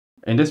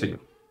In this video,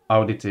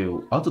 I'll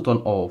detail how to turn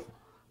off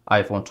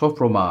iPhone 12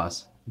 Pro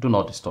Max Do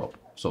Not Disturb.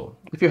 So,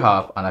 if you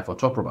have an iPhone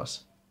 12 Pro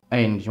Max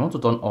and you want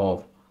to turn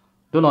off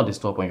Do Not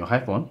Disturb on your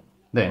iPhone,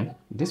 then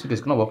this video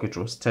is going to walk you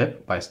through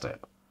step by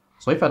step.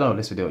 So, if you're done with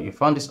this video, you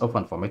found this helpful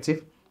and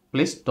informative,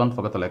 please don't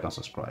forget to like and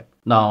subscribe.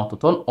 Now, to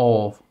turn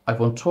off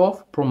iPhone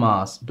 12 Pro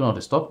Max Do Not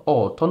Disturb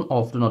or turn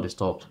off Do Not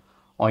Disturb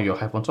on your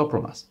iPhone 12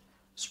 Pro Max,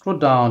 scroll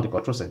down the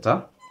control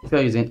center. If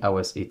you're using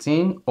iOS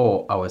 18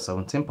 or iOS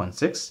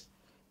 17.6,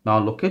 now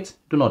locate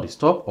Do Not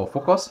Disturb or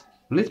Focus.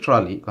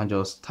 Literally, you can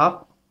just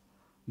tap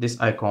this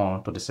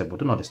icon to disable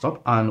Do Not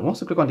Disturb. And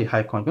once you click on the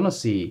icon, you're going to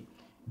see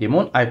the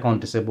moon icon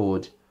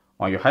disabled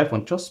on your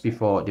iPhone just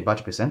before the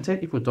battery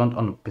percentage. If you turn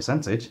on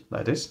percentage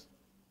like this.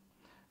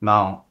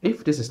 Now,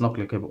 if this is not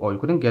clickable or you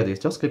couldn't get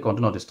it, just click on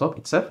Do Not Disturb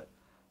itself. You're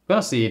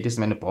going to see this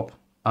menu pop.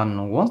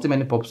 And once the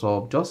menu pops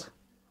up, just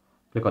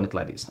click on it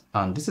like this.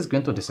 And this is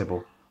going to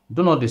disable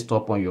Do Not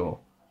Disturb on your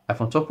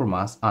iPhone 12 Pro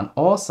Max, and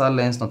all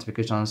silence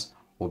notifications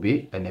will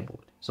be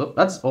enabled. So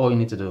that's all you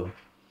need to do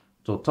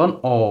to turn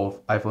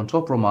off iPhone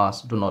 12 Pro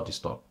Max Do Not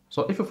Disturb.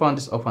 So if you found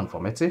this helpful and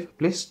informative,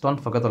 please don't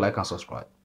forget to like and subscribe.